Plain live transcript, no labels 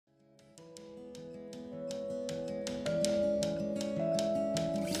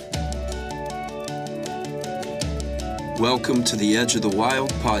Welcome to the Edge of the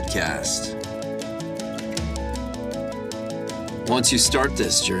Wild podcast. Once you start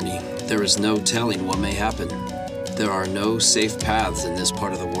this journey, there is no telling what may happen. There are no safe paths in this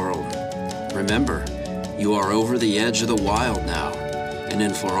part of the world. Remember, you are over the edge of the wild now, and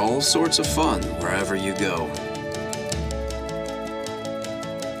in for all sorts of fun wherever you go.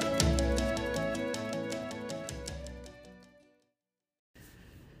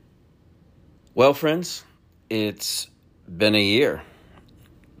 Well, friends, it's been a year.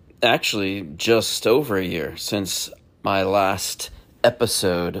 Actually, just over a year since my last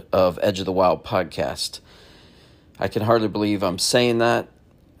episode of Edge of the Wild podcast. I can hardly believe I'm saying that,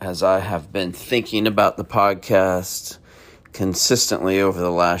 as I have been thinking about the podcast consistently over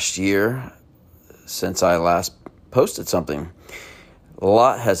the last year since I last posted something. A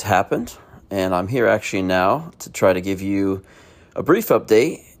lot has happened, and I'm here actually now to try to give you a brief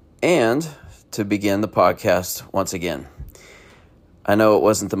update and to begin the podcast once again. I know it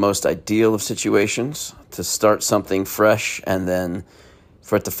wasn't the most ideal of situations to start something fresh and then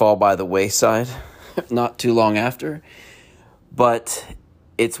for it to fall by the wayside not too long after, but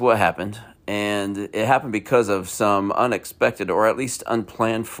it's what happened, and it happened because of some unexpected or at least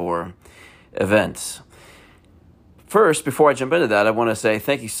unplanned for events. First, before I jump into that, I want to say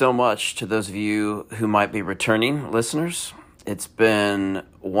thank you so much to those of you who might be returning listeners. It's been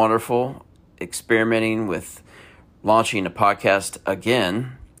wonderful experimenting with launching a podcast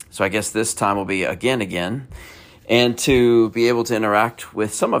again. So I guess this time will be again, and to be able to interact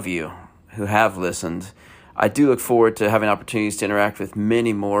with some of you who have listened. I do look forward to having opportunities to interact with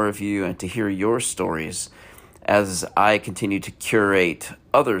many more of you and to hear your stories as I continue to curate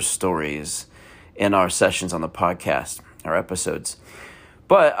other stories in our sessions on the podcast, our episodes.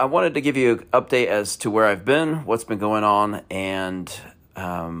 But I wanted to give you an update as to where I've been, what's been going on, and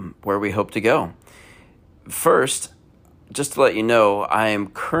where we hope to go. First, just to let you know, I am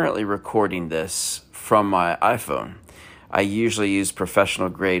currently recording this from my iPhone. I usually use professional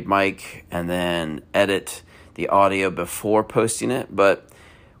grade mic and then edit the audio before posting it, but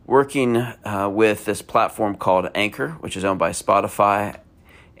working with this platform called Anchor, which is owned by Spotify,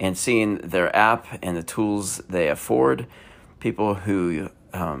 and seeing their app and the tools they afford people who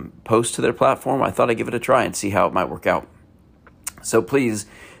post to their platform, I thought I'd give it a try and see how it might work out. So please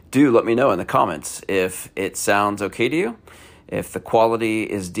do let me know in the comments if it sounds okay to you, if the quality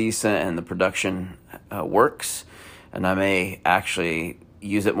is decent and the production works, and I may actually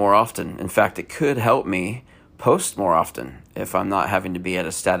use it more often. In fact, it could help me post more often if I'm not having to be at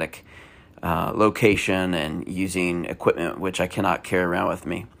a static location and using equipment which I cannot carry around with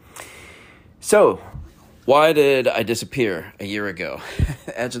me. So, why did I disappear a year ago?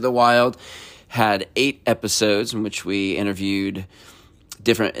 Edge of the Wild had 8 episodes in which we interviewed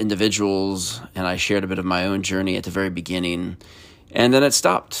different individuals, and I shared a bit of my own journey at the very beginning, and then it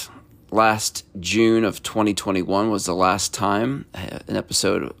stopped. Last June of 2021 was the last time an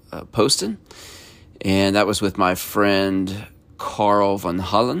episode posted, and that was with my friend Carl von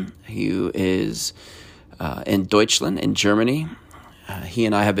Hollen, who is in Deutschland, in Germany. He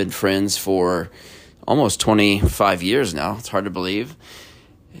and I have been friends for almost 25 years now. It's hard to believe.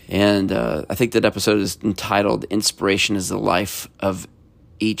 And I think that episode is entitled "Inspiration is the Life of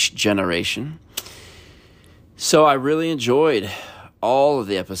Each Generation." So I really enjoyed all of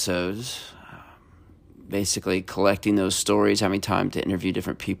the episodes, basically collecting those stories, having time to interview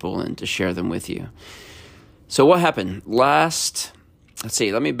different people and to share them with you. So what happened?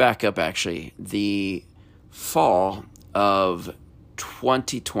 Let me back up actually. The fall of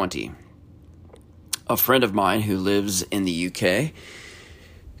 2020, a friend of mine who lives in the UK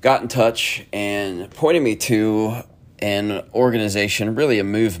got in touch and pointed me to an organization, really a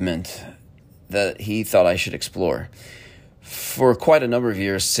movement that he thought I should explore. For quite a number of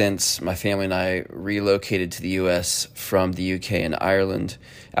years since my family and I relocated to the U.S. from the U.K. and Ireland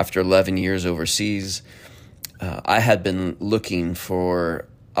after 11 years overseas, I had been looking for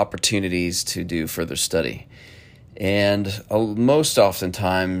opportunities to do further study. And most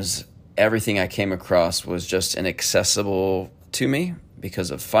oftentimes, everything I came across was just inaccessible to me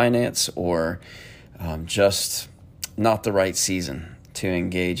because of finance or just not the right season to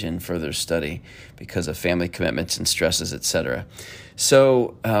engage in further study because of family commitments and stresses, etc.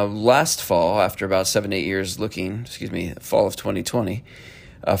 So last fall, after about 7-8 years fall of 2020,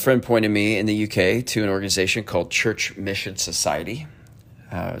 a friend pointed me in the UK to an organization called Church Mission Society,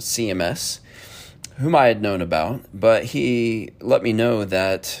 CMS, whom I had known about, but he let me know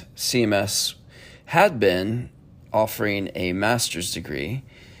that CMS had been offering a master's degree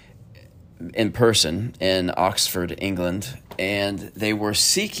in person in Oxford, England, and they were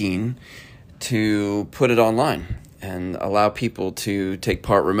seeking to put it online. and allow people to take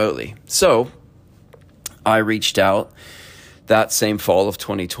part remotely. So I reached out that same fall of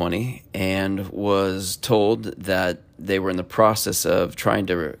 2020 and was told that they were in the process of trying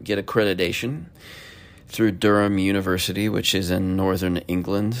to get accreditation through Durham University, which is in northern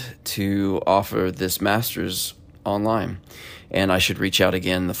England, to offer this master's online. And I should reach out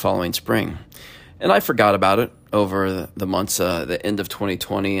again the following spring. And I forgot about it over the months, the end of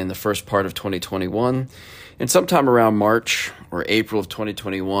 2020 and the first part of 2021. And sometime around March or April of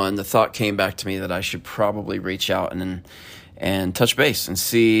 2021, the thought came back to me that I should probably reach out and touch base and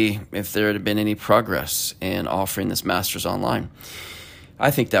see if there had been any progress in offering this master's online. I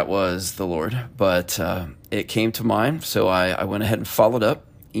think that was the Lord, but it came to mind, so I went ahead and followed up,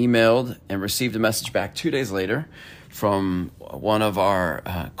 emailed, and received a message back 2 days later from one of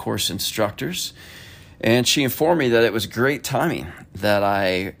our course instructors, and she informed me that it was great timing that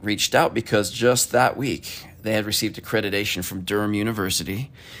I reached out because just that week they had received accreditation from Durham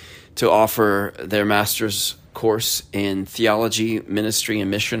University to offer their master's course in theology, ministry,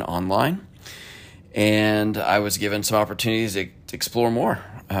 and mission online. And I was given some opportunities to explore more,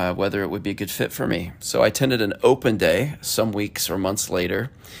 whether it would be a good fit for me. So I attended an open day some weeks or months later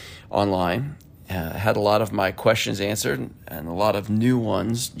online, had a lot of my questions answered and a lot of new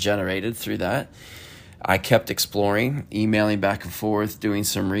ones generated through that. I kept exploring, emailing back and forth, doing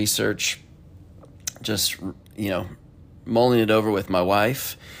some research, just, mulling it over with my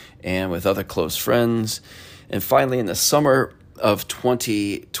wife and with other close friends. And finally, in the summer of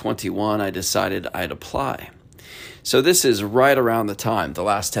 2021, I decided I'd apply. So this is right around the time the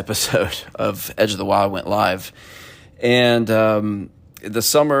last episode of Edge of the Wild went live. And the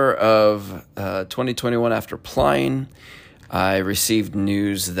summer of 2021, after applying, I received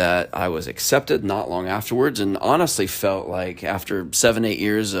news that I was accepted not long afterwards, and honestly felt like after 7-8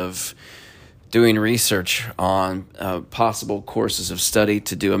 years of doing research on possible courses of study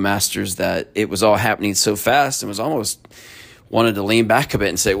to do a master's, that it was all happening so fast and was almost wanted to lean back a bit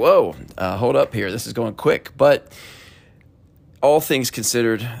and say, whoa, hold up here, this is going quick. But all things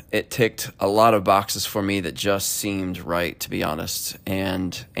considered, it ticked a lot of boxes for me that just seemed right, to be honest.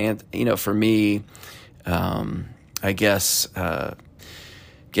 And for me, I guess,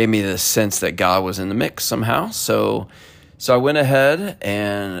 gave me the sense that God was in the mix somehow. So I went ahead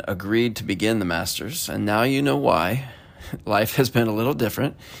and agreed to begin the master's, and now you know why. Life has been a little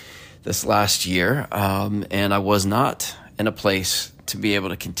different this last year, and I was not in a place to be able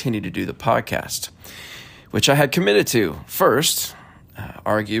to continue to do the podcast, which I had committed to first.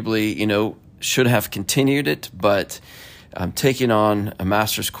 Arguably, should have continued it, but I'm taking on a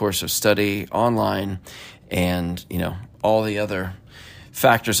master's course of study online, and all the other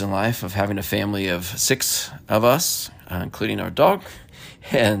factors in life of having a family of 6 of us, including our dog,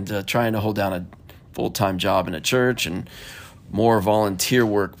 and trying to hold down a full-time job in a church and more volunteer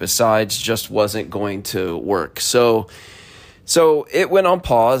work besides just wasn't going to work. So it went on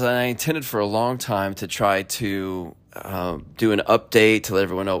pause, and I intended for a long time to try to do an update to let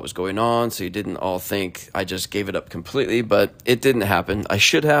everyone know what was going on, so you didn't all think I just gave it up completely, but it didn't happen. I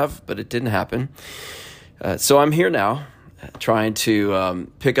should have, but it didn't happen. So I'm here now, trying to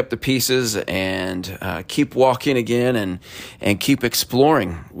pick up the pieces and keep walking again and keep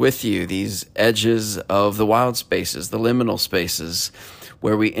exploring with you these edges of the wild spaces, the liminal spaces,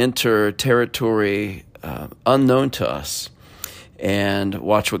 where we enter territory unknown to us and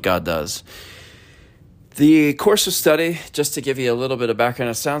watch what God does. The course of study, just to give you a little bit of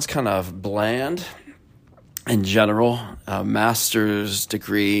background, it sounds kind of bland in general, a master's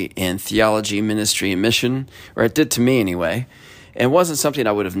degree in theology, ministry, and mission, or it did to me anyway, and wasn't something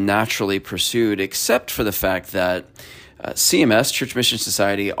I would have naturally pursued, except for the fact that CMS, Church Mission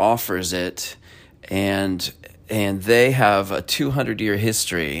Society, offers it, and they have a 200-year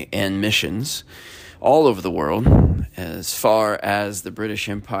history in missions all over the world, as far as the British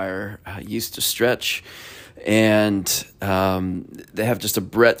Empire used to stretch, and they have just a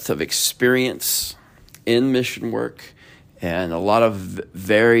breadth of experience in mission work and a lot of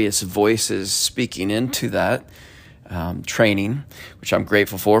various voices speaking into that training, which I'm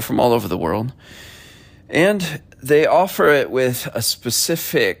grateful for, from all over the world. And they offer it with a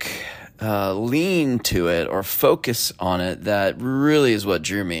specific lean to it or focus on it that really is what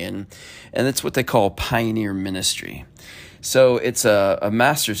drew me in. And it's what they call pioneer ministry. So it's a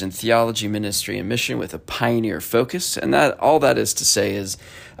master's in theology, ministry, and mission with a pioneer focus. And that all that is to say is,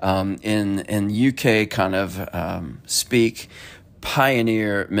 in UK kind of speak,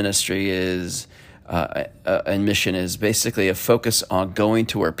 pioneer ministry is and mission is basically a focus on going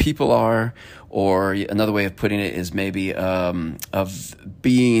to where people are, or another way of putting it is maybe of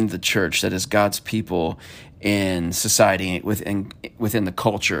being the church that is God's people in society, within the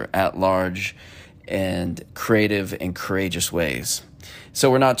culture at large, and creative and courageous ways. So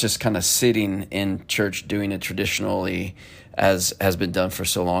we're not just kind of sitting in church doing it traditionally as has been done for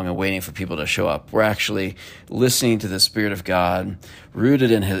so long and waiting for people to show up. We're actually listening to the Spirit of God,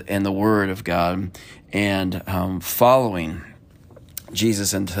 rooted in the Word of God, and following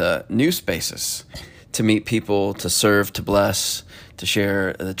Jesus into new spaces to meet people, to serve, to bless, to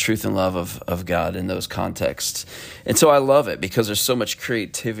share the truth and love of God in those contexts. And so I love it because there's so much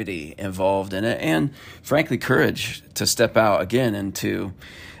creativity involved in it, and frankly, courage to step out again into,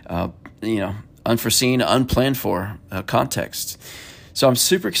 unforeseen, unplanned for context. So I'm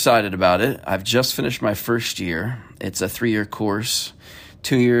super excited about it. I've just finished my first year. It's a 3-year course,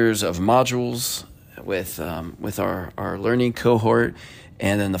 2 years of modules with our learning cohort,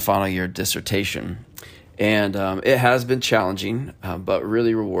 and then the final year dissertation. And it has been challenging, but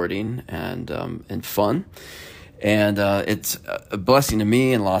really rewarding and fun. And it's a blessing to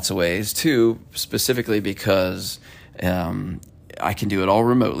me in lots of ways, too, specifically because I can do it all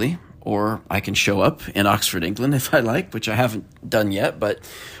remotely, or I can show up in Oxford, England, if I like, which I haven't done yet. But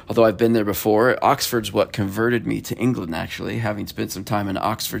although I've been there before, Oxford's what converted me to England, actually, having spent some time in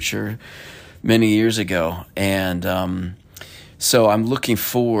Oxfordshire many years ago. And so I'm looking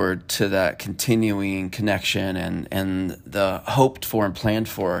forward to that continuing connection and the hoped for and planned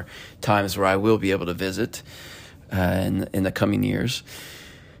for times where I will be able to visit in the coming years.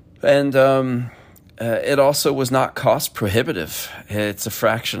 And it also was not cost prohibitive. It's a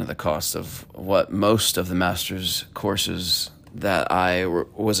fraction of the cost of what most of the master's courses that I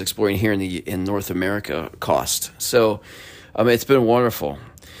was exploring here in North America cost. So it's been wonderful.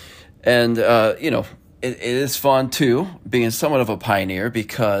 And, it is fun, too, being somewhat of a pioneer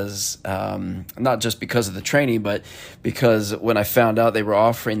because, not just because of the training, but because when I found out they were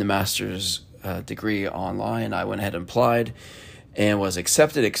offering the master's degree online, I went ahead and applied and was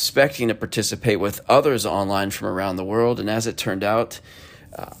accepted, expecting to participate with others online from around the world. And as it turned out,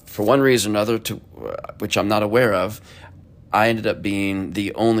 for one reason or another, which I'm not aware of, I ended up being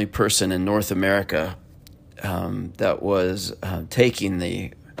the only person in North America that was taking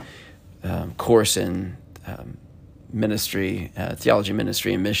the course in ministry, theology,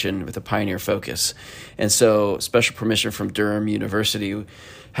 ministry, and mission with a pioneer focus. And so special permission from Durham University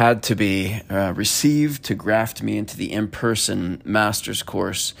had to be received to graft me into the in-person master's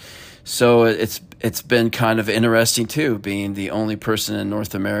course. So it's been kind of interesting, too, being the only person in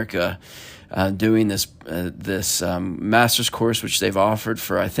North America doing this master's course, which they've offered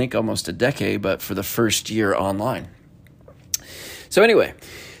for, I think, almost a decade, but for the first year online. So anyway,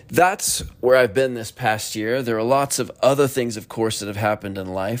 that's where I've been this past year. There are lots of other things, of course, that have happened in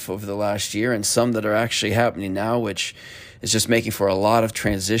life over the last year, and some that are actually happening now, which is just making for a lot of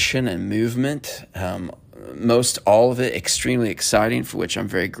transition and movement. Most all of it extremely exciting, for which I'm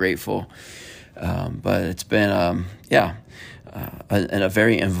very grateful. But it's been, a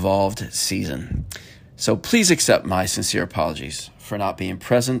very involved season. So please accept my sincere apologies for not being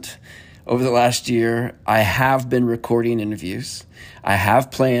present. Over the last year, I have been recording interviews. I have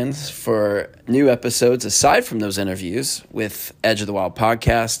plans for new episodes aside from those interviews with Edge of the Wild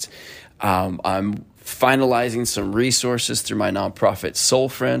podcast. I'm finalizing some resources through my nonprofit Soul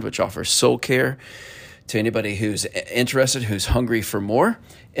Friend, which offers soul care to anybody who's interested, who's hungry for more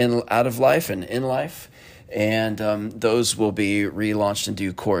out of life and in life. And those will be relaunched in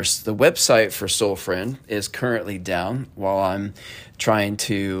due course. The website for Soul Friend is currently down while I'm trying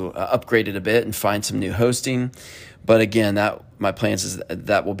to upgrade it a bit and find some new hosting. But again, my plans is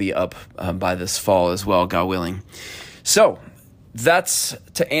that will be up by this fall as well, God willing. So that's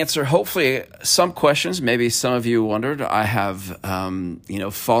to answer hopefully some questions. Maybe some of you wondered. I have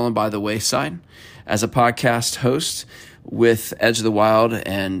fallen by the wayside as a podcast host with Edge of the Wild,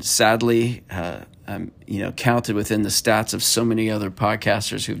 and sadly, I'm counted within the stats of so many other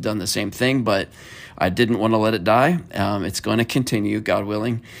podcasters who've done the same thing, but I didn't want to let it die. It's going to continue, God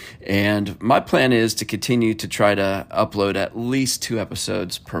willing. And my plan is to continue to try to upload at least 2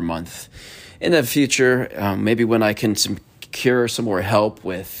 episodes per month. In the future, maybe when I can secure some more help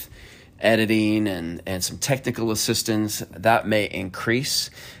with editing and some technical assistance, that may increase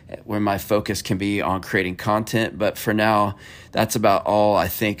where my focus can be on creating content. But for now, that's about all I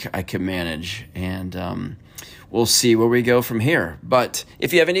think I can manage. And we'll see where we go from here. But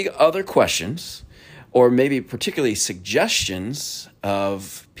if you have any other questions, or maybe particularly suggestions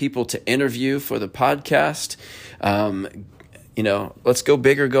of people to interview for the podcast, let's go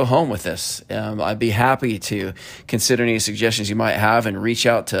big or go home with this. I'd be happy to consider any suggestions you might have and reach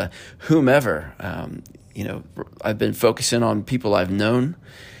out to whomever. I've been focusing on people I've known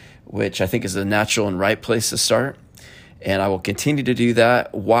which I think is the natural and right place to start. And I will continue to do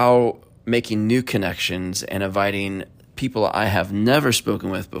that while making new connections and inviting people I have never spoken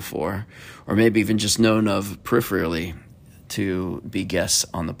with before, or maybe even just known of peripherally, to be guests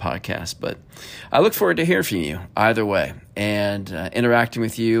on the podcast. But I look forward to hearing from you either way, and interacting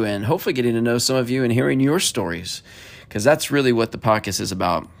with you, and hopefully getting to know some of you and hearing your stories, because that's really what the podcast is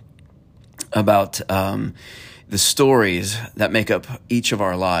about the stories that make up each of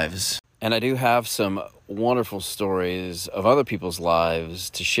our lives. And I do have some wonderful stories of other people's lives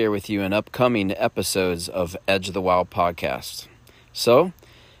to share with you in upcoming episodes of Edge of the Wild podcast. So,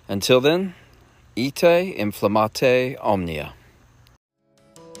 until then, ite inflammate omnia.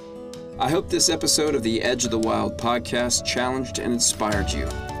 I hope this episode of the Edge of the Wild podcast challenged and inspired you.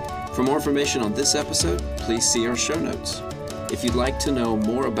 For more information on this episode, please see our show notes. If you'd like to know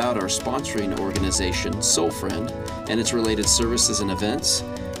more about our sponsoring organization, SoulFriend, and its related services and events,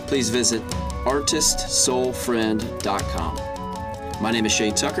 please visit artistsoulfriend.com. My name is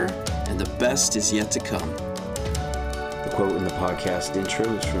Shane Tucker, and the best is yet to come. The quote in the podcast intro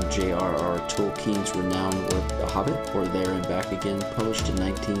is from J.R.R. Tolkien's renowned work, The Hobbit, or There and Back Again, published in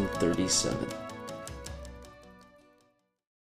 1937.